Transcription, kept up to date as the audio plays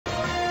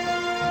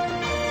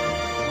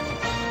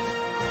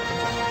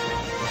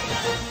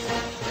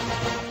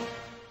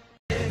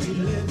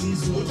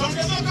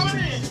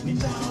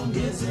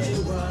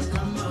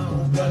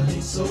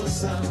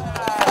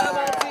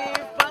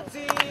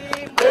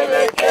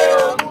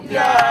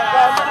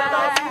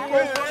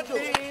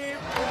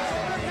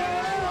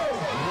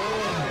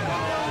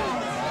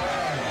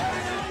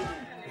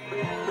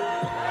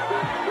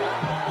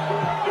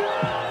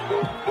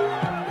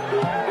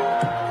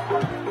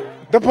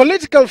The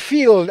political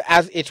field,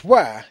 as it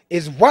were,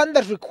 is one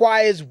that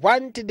requires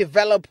one to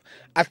develop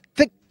a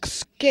thick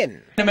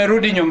skin.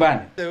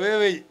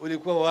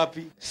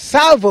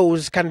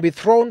 Salvos can be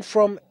thrown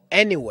from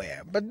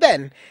anywhere, but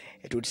then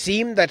it would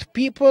seem that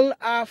people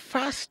are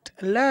fast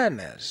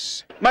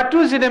learners.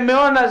 Matusi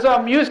nimeona, so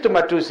I'm used to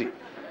matusi.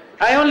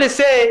 I only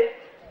say,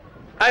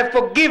 I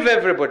forgive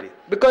everybody,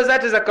 because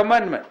that is a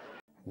commandment.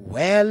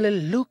 Well,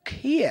 look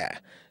here.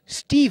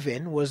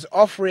 Stephen was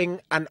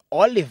offering an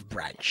olive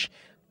branch,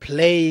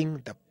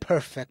 playing the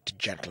perfect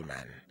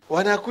gentleman.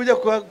 Wanakuja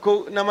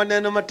na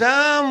maneno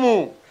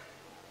matamu.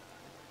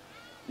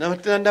 Na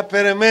tanda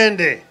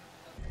peremende.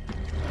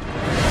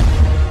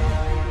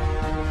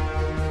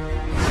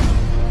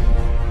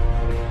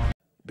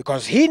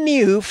 Because he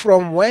knew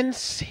from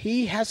whence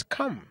he has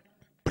come.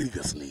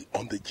 Previously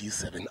on the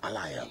G7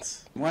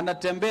 alliance.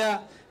 Wanatembea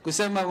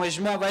kusema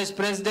Mheshimiwa Vice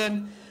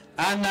President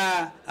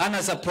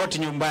ana support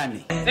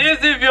nyumbani.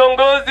 Sisi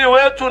viongozi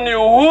wetu ni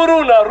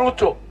Uhuru na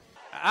Ruto.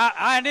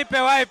 Nipe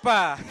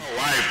wiper.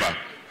 Wiper.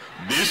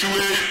 This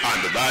way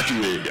and that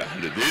way.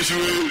 And this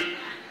way.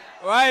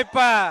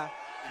 Wiper.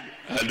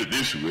 And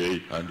this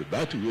way and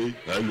that way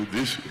and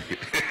this way.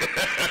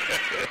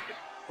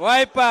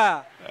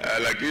 Wiper.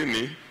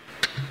 Lakini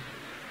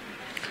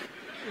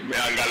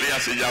meangalia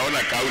sijaona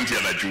kaunti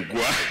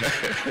anachukua.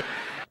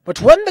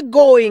 But when the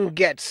going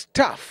gets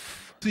tough,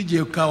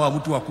 sije ukawa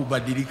mtu wa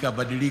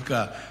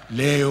kubadilika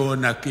leo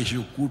na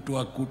kesho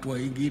kutwa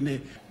ingine.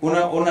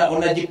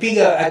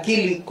 Unajipiga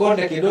akili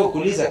konde kidogo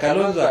kuuliza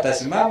Kalonzo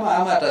atasimama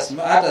ama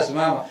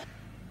hatasimama.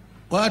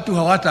 Watu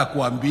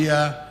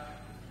hawatakuambia,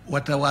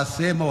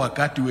 watawasema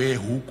wakati wewe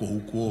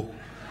huko.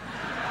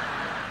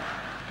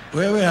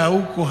 Wewe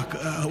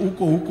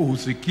huko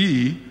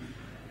husikii.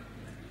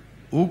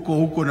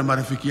 Huko na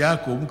marafiki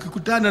yako,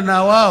 mkikutana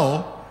na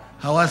wao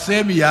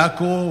hawasemi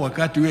yako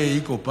wakati wewe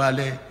iko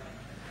pale.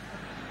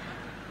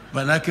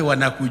 Manake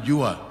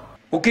wanakujua.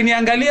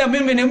 Ukiniangalia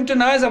mimi ni mtu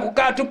naweza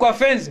kukaa tu kwa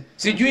fence,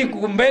 sijui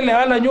mbele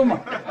wala nyuma.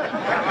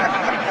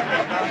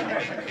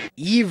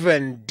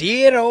 Even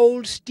dear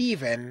old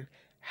Stephen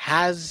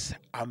has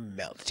a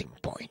melting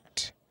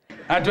point.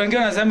 Watu wengine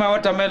wanasema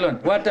watermelon.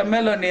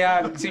 Watermelon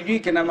ya sijui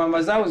kina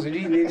mama zao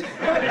sijui nini.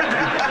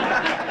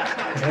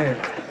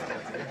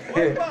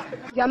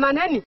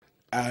 Jamanani.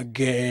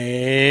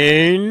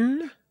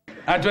 Again.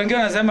 Watu wengine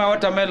wanasema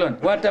watermelon.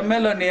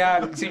 Watermelon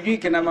ya sijui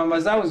kina mama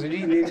zao sijui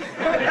nini.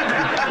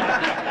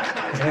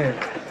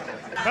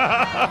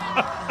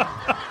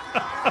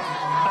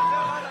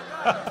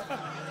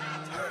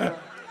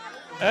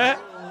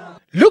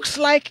 Looks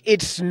like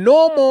it's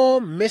no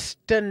more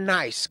Mr.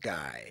 Nice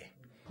Guy.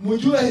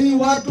 Mujue hii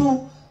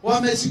watu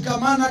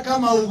wameshikamana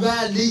kama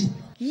ugali.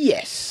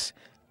 Yes,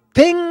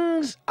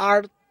 things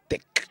are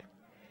thick.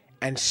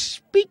 And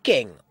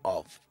speaking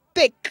of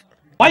thick,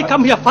 why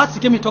come here first?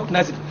 You came and talk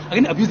nice.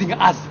 Again, abusing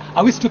us.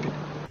 Are we stupid?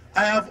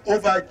 I have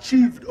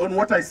overachieved on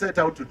what I set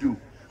out to do.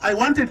 I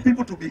wanted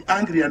people to be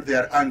angry and they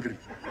are angry.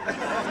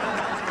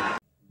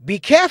 Be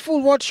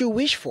careful what you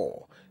wish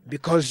for,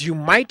 because you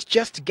might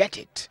just get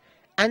it.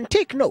 And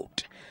take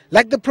note,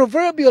 like the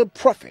proverbial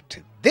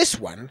prophet, this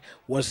one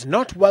was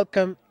not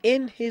welcome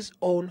in his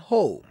own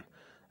home.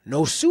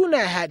 No sooner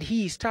had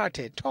he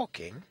started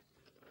talking,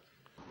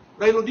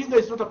 Raila Odinga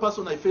is not a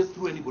person I faced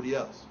through anybody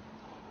else.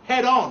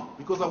 Head on,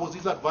 because I was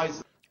his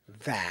advisor.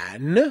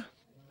 Then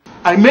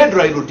I made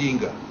Raila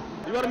Odinga.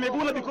 You are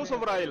Miguna because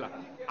of Raila.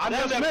 And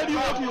he has made you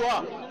what you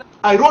are.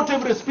 I wrote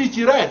every speech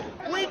he read.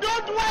 We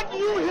don't want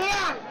you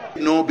here.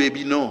 No,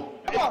 baby, no.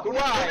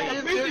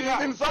 Why?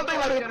 He's insulting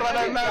us in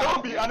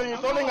Nairobi and he's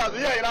insulting us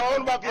here in our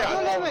own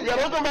backyard. We are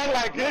also men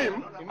like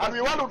him, and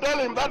we want to tell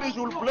him that he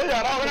should play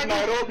around in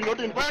Nairobi, not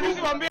in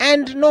Kisumu.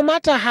 And no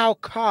matter how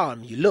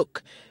calm you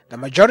look, the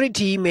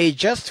majority may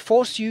just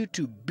force you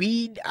to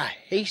bid a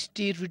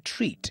hasty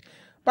retreat.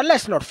 But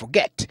let's not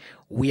forget,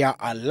 we are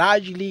a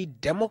largely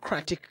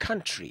democratic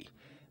country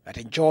that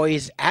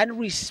enjoys and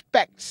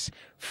respects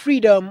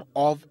freedom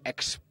of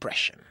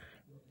expression.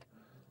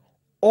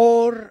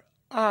 Or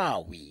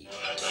are we?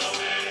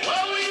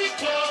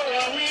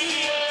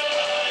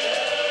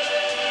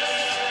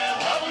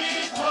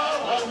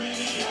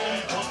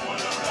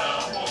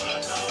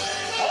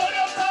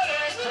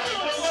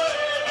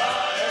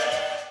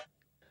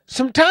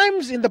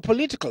 Sometimes in the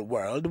political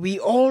world, we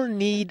all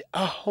need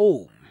a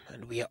home,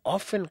 and we are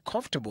often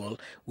comfortable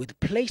with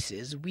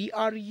places we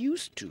are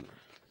used to.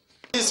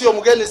 Sio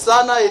mgeni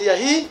sana area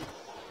hii,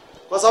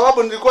 kwa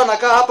sababu nilikuwa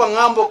nakaa hapa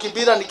ngambo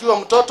Kibira nikiwa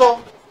mtoto.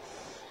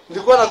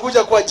 Nilikuwa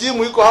nakuja kwa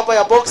gym iko hapa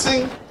ya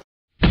boxing.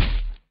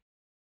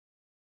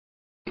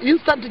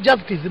 Instant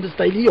justice in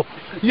style hiyo.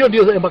 Hiyo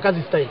ndio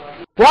Embakasi style.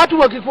 Watu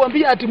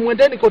wakikuambia ati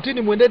muendeni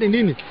kotini, muendeni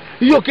nini?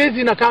 Hiyo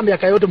kesi inakaa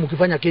miaka yote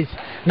mkifanya kesi.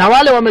 Na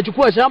wale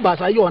wamechukua shamba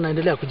sasa hiyo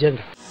wanaendelea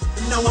kujenga.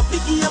 Na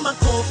wapigia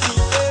makofi,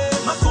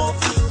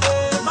 makofi,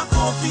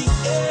 makofi.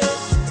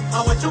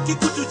 Hawachoki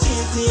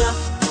kutuchezea,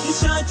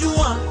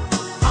 nishajua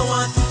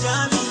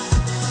hawatujali.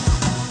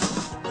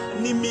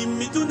 Ni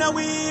mimi tuna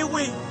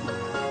wewe,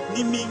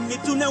 ni mimi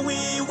tuna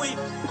wewe,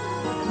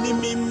 ni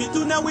mimi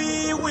tuna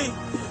wewe,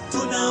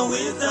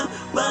 tunaweza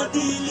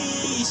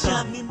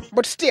badilisha.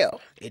 But still,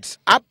 it's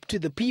up to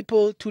the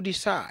people to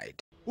decide.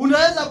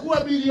 Unaweza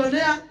kuwa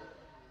bilionea,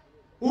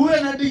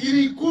 uwe na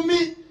degree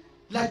 10,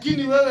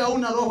 lakini wewe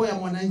hauna roho ya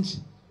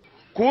mwananchi.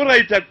 Kura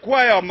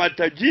itakuwa ya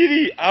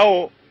matajiri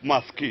au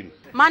maskini.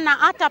 Maana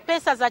hata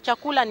pesa za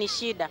chakula ni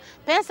shida.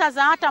 Pesa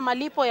za hata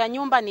malipo ya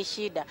nyumba ni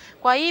shida.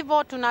 Kwa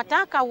hivyo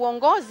tunataka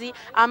uongozi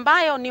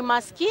ambayo ni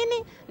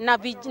maskini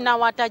na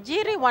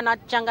watajiri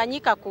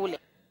wanachanganyika kule.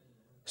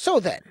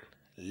 So then,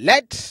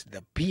 let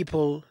the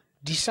people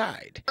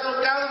decide.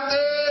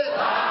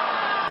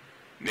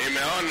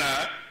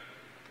 Nimeona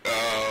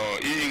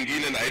hii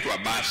ingine inaitwa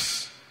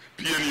BAS,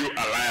 PNU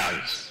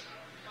Alliance.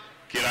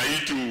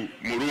 Kiraitu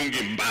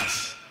Murungi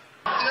Mbas.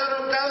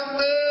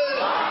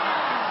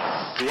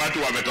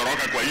 Watu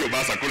wametoroka kwa hiyo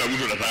basi hakuna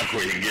mtu anataka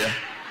kuingia.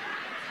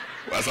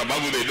 Kwa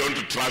sababu they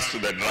don't trust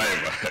the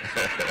driver.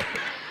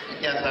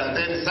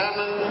 Asanteni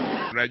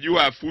sana.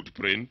 Unajua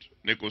footprint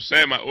ni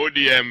kusema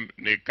ODM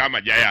ni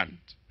kama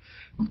giant.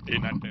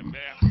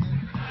 Inatembea.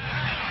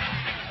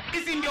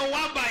 Hizi ndio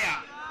wabaya.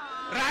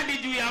 Radi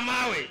juu ya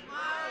mawe.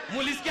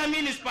 Mulisikia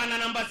mimi spana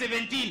namba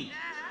 17.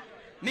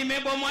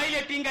 Nimebomoa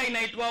ile tinga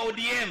inaitwa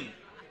ODM.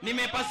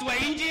 Nimepasua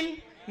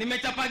engine,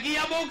 nimechapa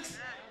gearbox,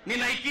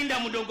 ninaikinda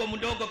mdogo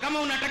mdogo.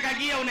 Kama unataka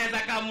gia unaweza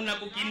kama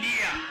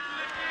unakukindia.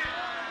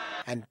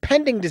 And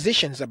pending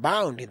decisions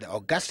abound in the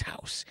august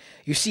house.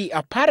 You see,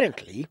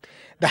 apparently,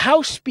 the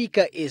House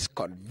Speaker is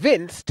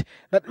convinced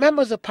that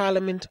members of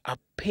Parliament are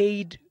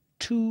paid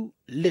too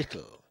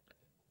little.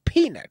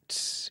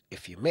 Peanuts,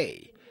 if you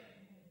may.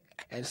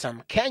 And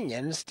some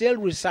Kenyans still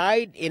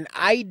reside in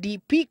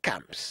IDP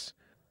camps.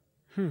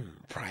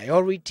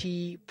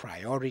 Priority,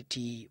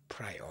 priority,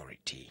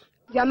 priority.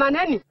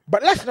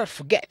 But let's not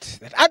forget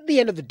that at the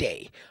end of the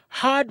day,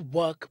 hard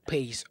work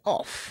pays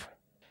off.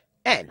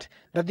 And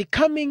that the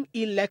coming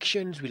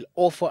elections will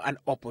offer an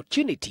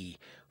opportunity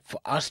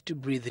for us to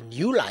breathe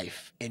new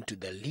life into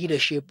the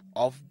leadership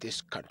of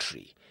this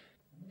country.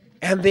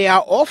 And there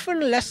are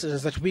often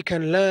lessons that we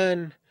can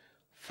learn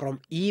from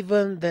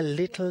even the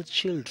little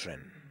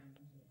children.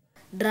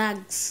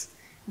 Drugs.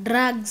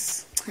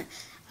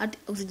 Ati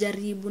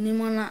usijaribu,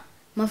 nimeona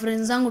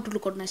mafriends zangu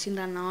tulikuwa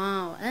tunashindana na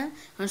wao,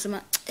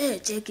 wanasema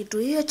cheki tu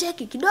hiyo,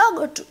 cheki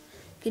kidogo tu.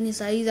 Lakini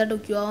saa hizi hata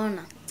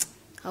ukiwaona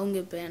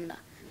haungependa.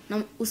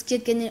 Na usikie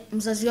kenye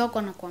mzazi wako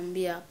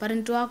anakuambia,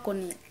 parent wako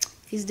ni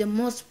is the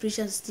most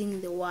precious thing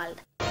in the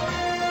world.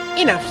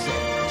 Enough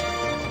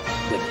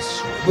said.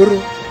 Willis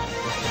Raburu.